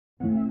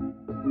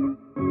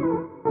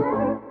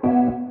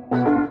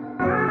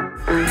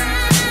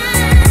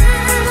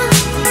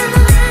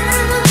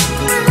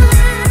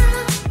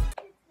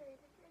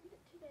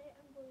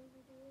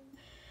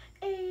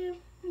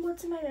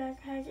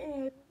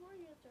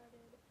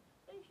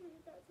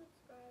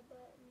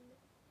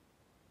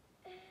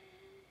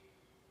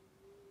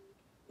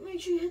make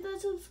sure you hit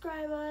that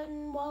subscribe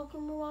button.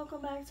 Welcome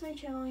back to my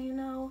channel. You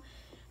know,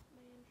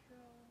 my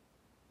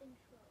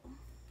intro.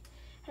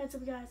 Heads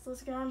up, guys.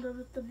 Let's get on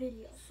to the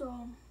video.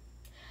 So,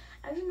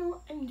 as you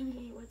know, I'm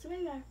doing what's in my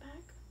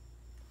backpack.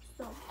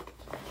 So,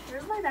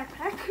 here's my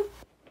backpack.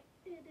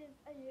 It is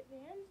a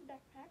Vans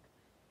backpack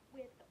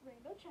with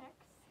rainbow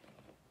checks,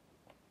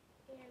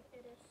 and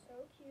it is so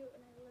cute,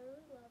 and I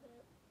literally love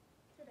it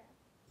to death.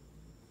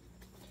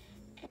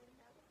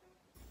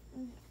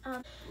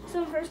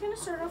 So I'm first going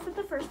to start off with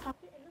the first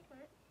pocket in the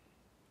front.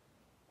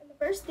 And the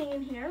first thing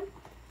in here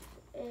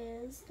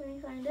is, let me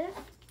find it,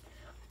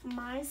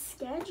 my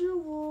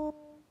schedule.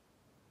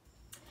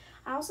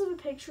 I also have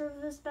a picture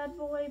of this bad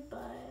boy,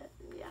 but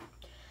yeah.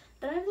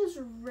 Then I have this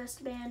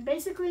wristband.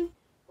 Basically,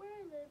 where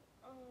I live,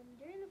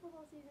 during the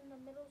football season, the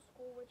middle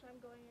school, which I'm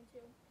going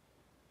into,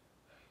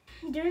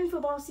 during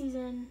football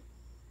season,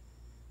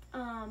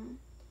 June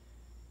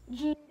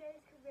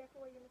days, because we have to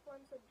wear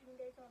uniforms, so June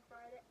days on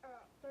Friday,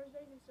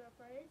 Thursdays instead of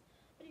Fridays.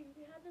 But if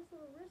you have this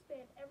little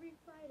wristband every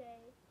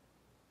Friday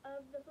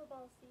of the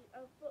football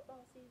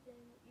season,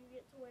 you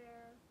get to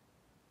wear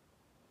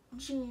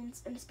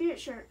jeans and a Spirit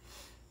shirt.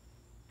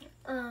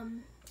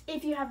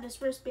 If you have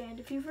this wristband,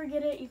 if you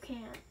forget it, you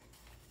can't.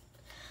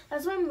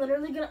 That's why I'm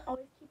literally gonna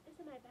always keep this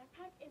in my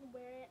backpack and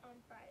wear it on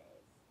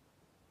Fridays.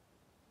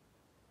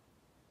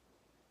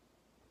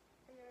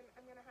 And then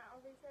I'm gonna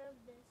always have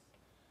this.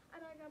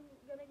 And I'm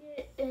gonna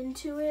get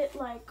into it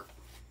like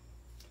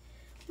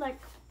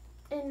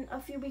in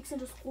a few weeks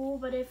into school,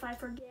 but if I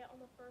forget on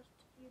the first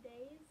few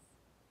days,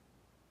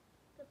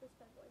 got this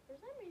bad boy. For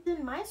some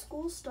reason, my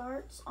school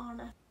starts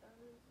on a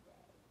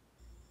Thursday.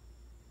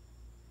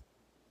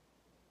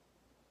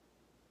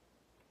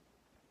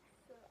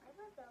 So I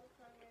thought that was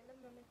kind of random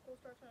that my school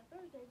starts on a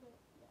Thursday, but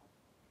yeah.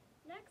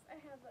 Next,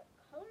 I have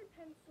colored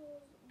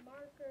pencils,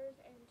 markers,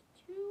 and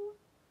 2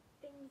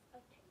 things of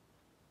tape.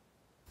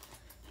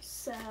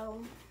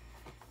 So,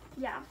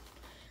 yeah,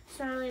 it's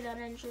not really that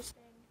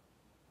interesting.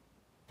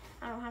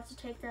 I don't have to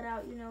take that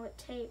out, you know, with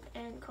tape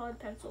and colored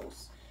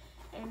pencils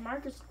and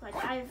markers. Like,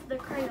 I have the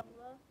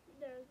Crayola.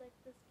 There's like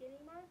the skinny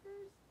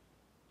markers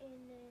and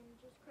then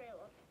just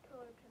Crayola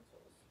colored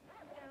pencils.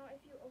 Now,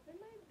 if you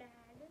open my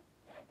bag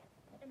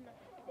in the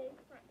big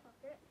front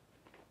pocket,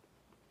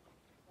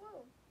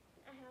 whoa,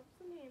 I have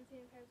some hand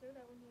sanitizer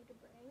that we need to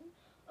bring.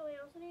 Oh, I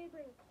also need to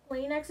bring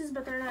Kleenexes,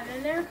 but they're not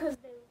in there because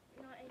they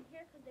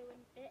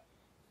wouldn't fit.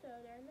 So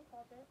they're in the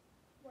closet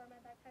where my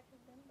backpack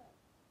has been, but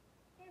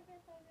here's my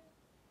closet.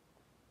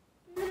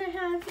 And then I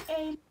have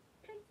a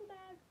pencil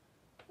bag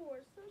for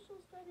social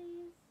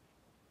studies,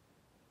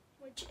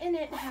 which in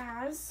it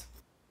has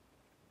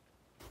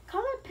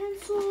colored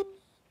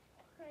pencils,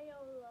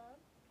 Crayola,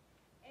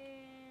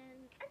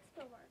 and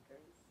Expo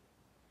markers.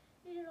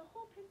 Needed a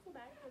whole pencil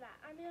bag for that.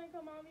 I mean, like,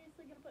 I'm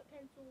obviously going to put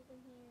pencils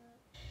in here,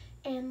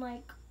 and,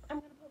 like,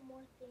 I'm going to put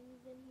more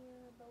things in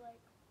here, but,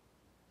 like,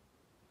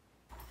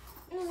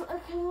 it's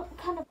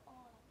kind of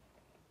odd.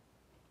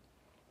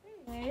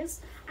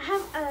 Anyways, I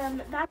have,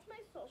 that's my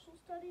social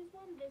studies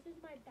one. This is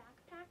my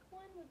backpack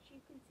one, which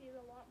you can see is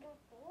a lot more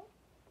full.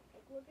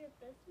 Like, look at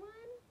this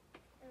one,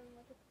 and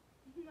look at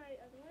my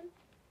other one.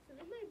 So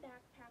this is my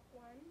backpack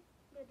one,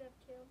 the Dev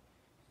 2.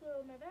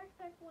 So my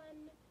backpack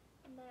one,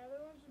 my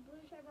other one's a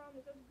blue chevron,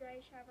 this is gray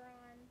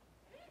chevron.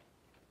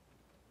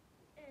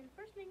 And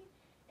first thing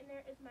in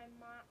there is my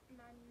mouse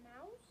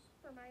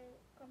for my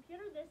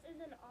computer. This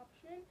is an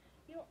option.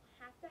 You don't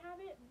have to have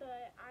it,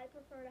 but I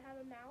prefer to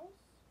have a mouse.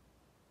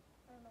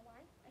 I don't know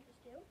why, I just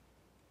do.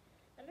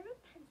 Then I have a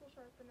pencil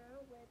sharpener,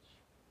 which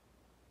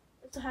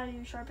is how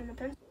you sharpen the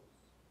pencils.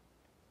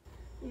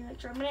 You like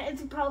sharpen it.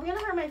 It's probably gonna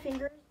hurt my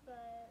fingers,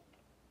 but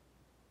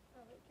I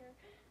don't really care.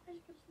 I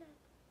just put a snap.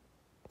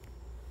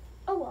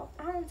 Oh well,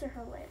 I'll answer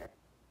her later.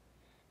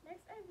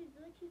 Next, I have these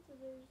really cute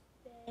scissors.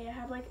 They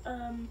have like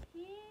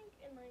pink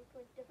and like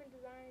different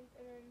designs,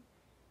 and then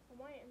some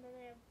white, and then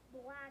they have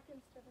black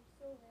instead of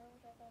silver,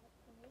 which I thought was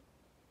cool.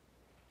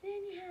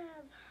 Then you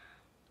have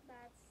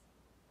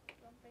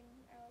something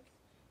else.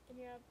 And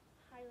you have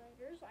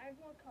highlighters. I have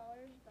more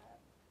colors,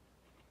 but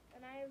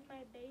and I have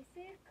my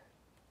basic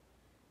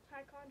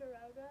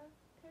Ticonderoga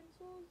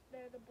pencils.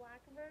 They're the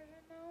black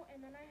version though. And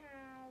then I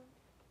have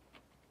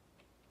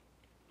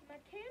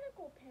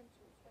mechanical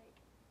pencils.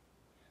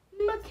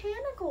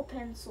 Mechanical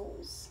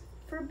pencils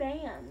for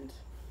band.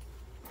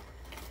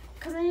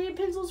 Because I needed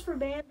pencils for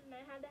band, and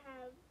I had to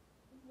have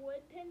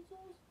wood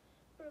pencils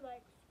for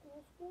like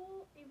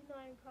school, even though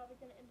I'm probably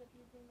going to end up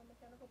using the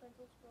mechanical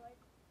pencils for like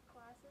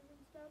classes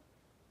and stuff.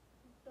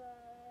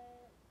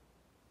 But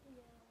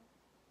yeah.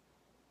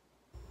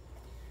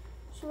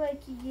 So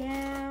like,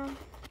 yeah.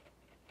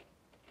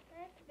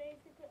 That's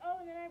basically, oh,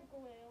 and then I have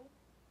glue.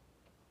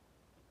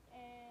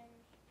 And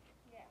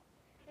yeah.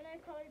 Then I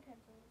have colored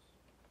pencils.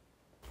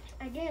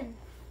 Again.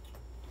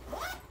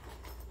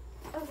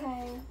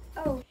 Okay.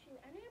 Oh shoot,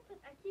 I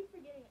keep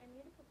forgetting, I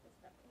need to put this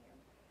stuff in here.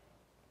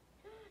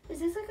 Is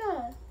this like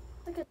a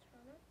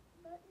turn-up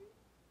button?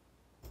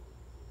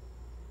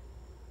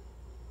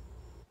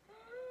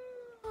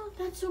 Oh,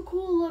 that's so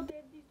cool. Look, they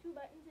have these 2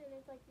 buttons, and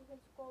it's like you can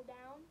scroll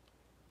down,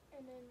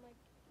 and then like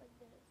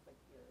this, like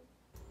your.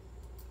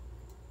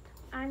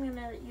 I'm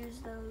gonna use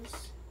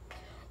those,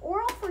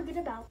 or I'll forget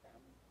about them.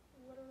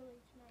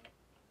 Literally tonight.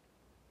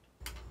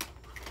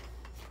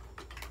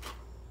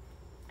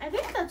 I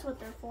think that's what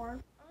they're for.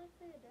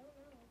 Honestly, I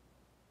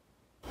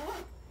don't know.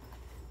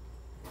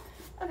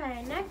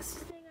 Okay, next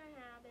thing I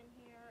have in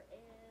here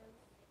is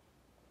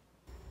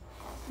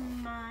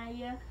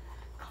my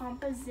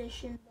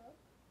composition book.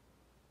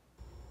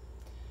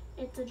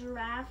 It's a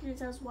giraffe and it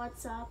says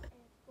 "What's up?" and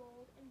it's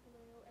gold and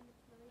blue and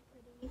it's really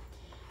pretty.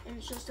 And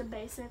it's just a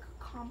basic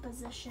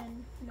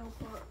composition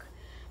notebook.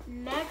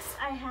 Next,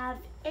 I have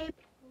a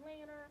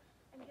planner.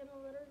 I'm gonna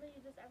literally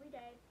use this every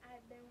day.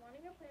 I've been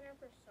wanting a planner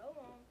for so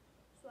long,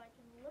 so I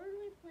can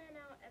literally plan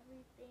out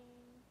everything.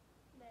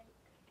 Like,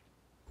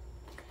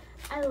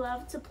 I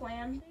love to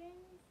plan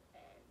things,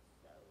 and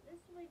so this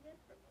is really good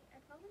for me.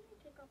 I probably need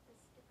to take off this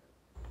sticker.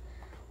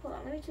 Hold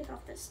on, let me take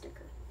off this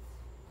sticker.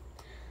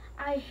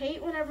 I hate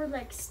whenever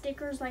like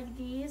stickers like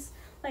these,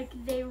 like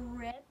they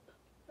rip,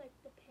 like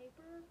the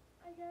paper,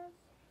 I guess.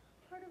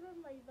 Part of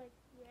them like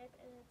rip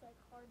and it's like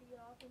hard to get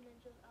off and then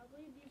just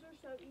ugly. These are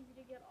so easy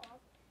to get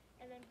off,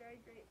 and I'm very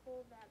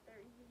grateful that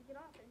they're easy to get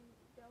off and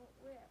don't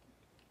rip.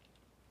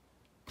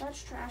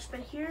 That's trash,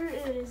 but here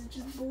it is. It's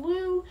just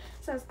blue.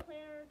 It says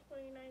Planner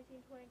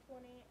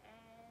 2019-2020,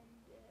 and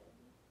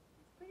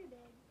it's pretty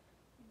big.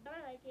 But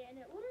I like it, and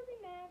it literally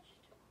matched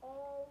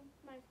all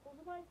my school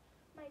supplies.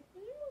 My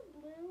theme was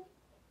blue,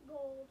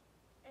 gold,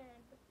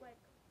 and like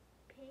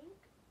pink.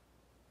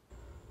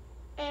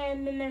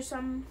 And then there's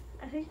some,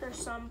 I think there's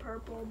some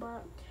purple,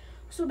 but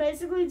so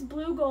basically it's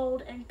blue,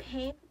 gold, and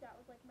pink. That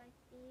was like my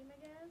theme, I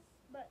guess.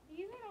 But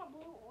these are not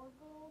blue or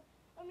gold.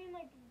 I mean,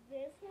 like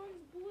this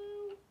one's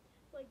blue,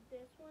 like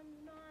this one's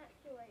not.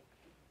 So like,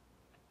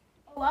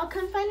 oh, well, I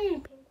couldn't find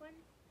any pink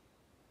ones.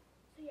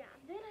 So yeah,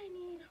 then I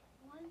need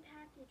one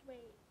package.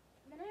 Wait,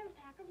 then I have a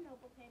pack of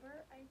notebook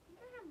paper. I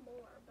think I have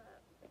more,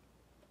 but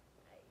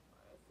I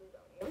honestly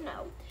don't even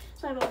know.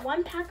 So I have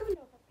one pack of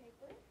notebook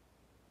paper.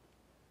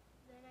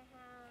 Then I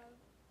have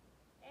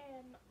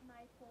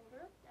my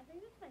folder. I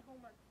think this is my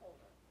homework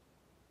folder.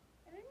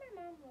 I think my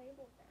mom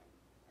labeled them.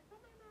 I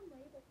thought my mom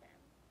labeled them.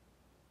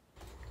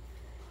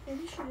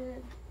 Maybe she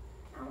did.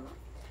 I don't know.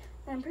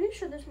 But I'm pretty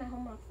sure this is my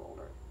homework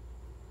folder.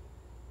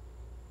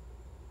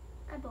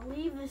 I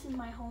believe this is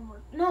my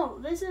homework. No,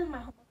 this is my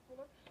homework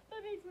folder.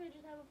 But basically I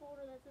just have a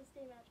folder that says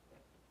Stay Magical.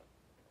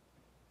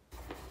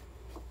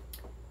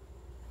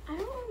 I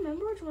don't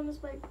remember which one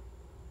is my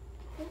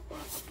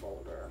homework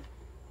folder.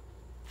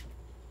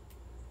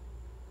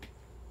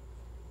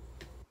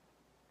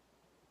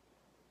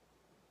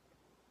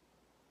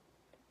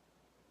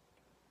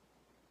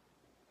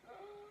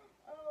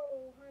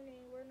 Oh,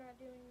 honey, we're not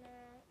doing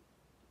that.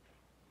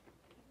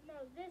 No,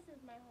 this is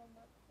my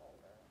homework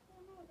folder.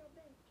 Oh no, it got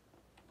bent.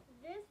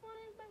 This one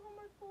is my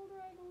homework folder,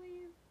 I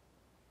believe.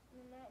 And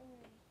then that one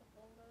is just a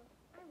folder.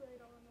 I really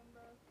don't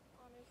remember,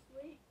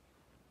 honestly.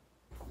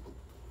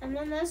 And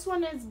then this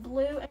one is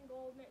blue and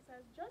gold, and it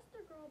says, Just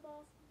a Girl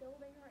Boss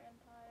Building Her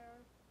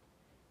Empire.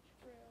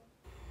 True.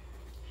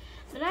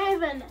 Then I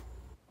have an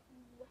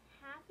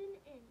half an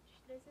inch.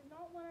 This is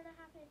not 1.5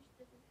 inch.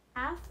 This is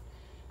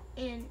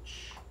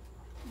half-inch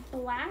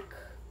black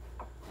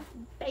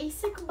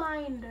basic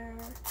binder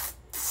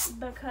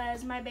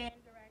because my band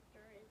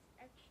director is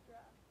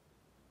extra.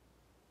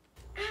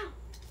 Ow!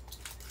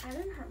 I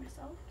didn't hurt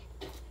myself.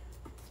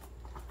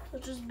 So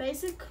just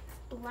basic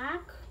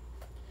black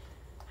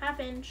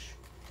half-inch,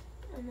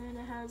 and then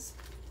it has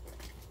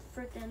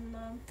frickin'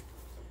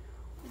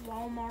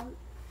 Walmart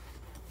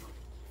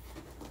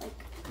like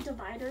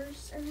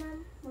dividers in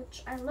them,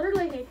 which I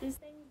literally hate these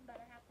things,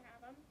 but I have to have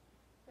them.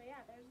 So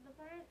yeah, there's the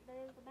front,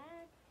 there's the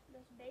back,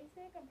 this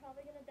basic. I'm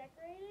probably gonna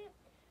decorate it.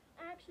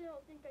 I actually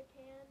don't think I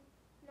can.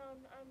 No,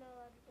 I'm not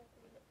allowed to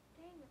decorate it.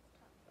 Dang, that's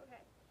tough.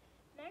 Okay,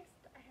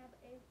 next I have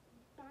a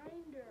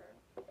binder.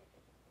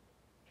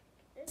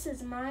 This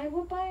is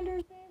what binder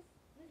is this?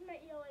 This is my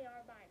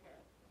ELAR binder.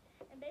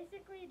 And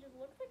basically it just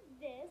looks like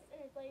this,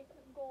 and it's like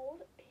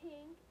gold,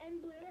 pink,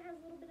 and blue. It has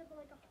a little bit of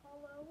like a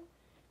hollowness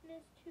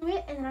to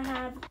it. And then I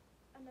have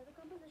another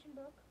composition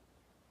book,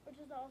 which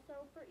is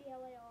also for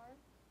ELAR.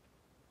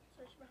 So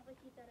I should probably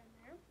keep that in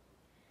there.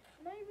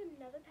 And I have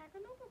another pack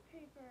of notebook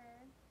paper.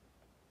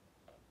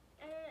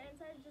 And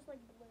inside is just like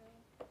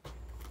blue.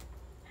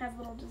 Has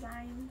little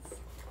designs.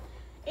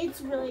 It's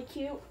really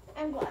cute.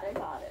 I'm glad I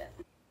got it.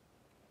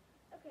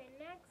 Okay,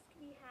 next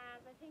we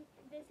have, I think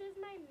this is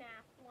my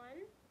math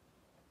one.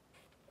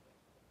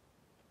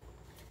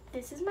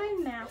 This is my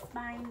math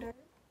binder.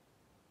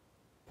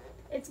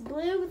 It's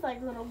blue with like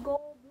little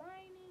gold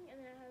lining,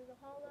 and then it has a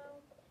hollow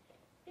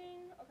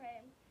thing. Okay,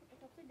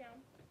 it's upside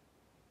down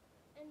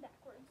and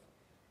backwards.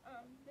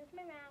 This is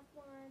my math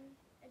one.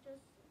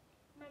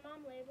 My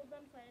mom labeled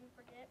them so I didn't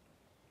forget.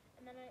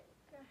 And then I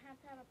have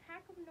to have a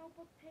pack of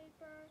notebook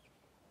paper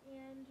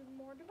and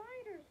more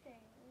divider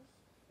things.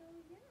 So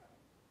yeah.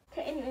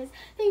 Okay, anyways,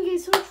 thank you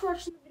so much for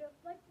watching the video. If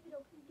you liked the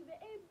video, please give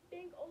it a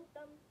big old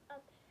thumbs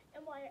up.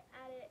 And while you're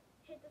at it,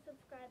 hit the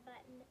subscribe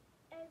button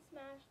and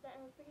smash that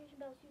notification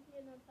bell so you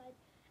can get notified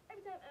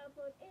every time I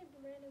upload a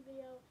brand new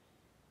video.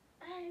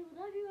 I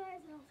love you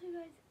guys, and I'll see you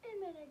guys in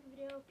my next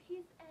video.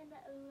 Peace and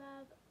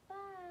love.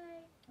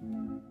 Bye.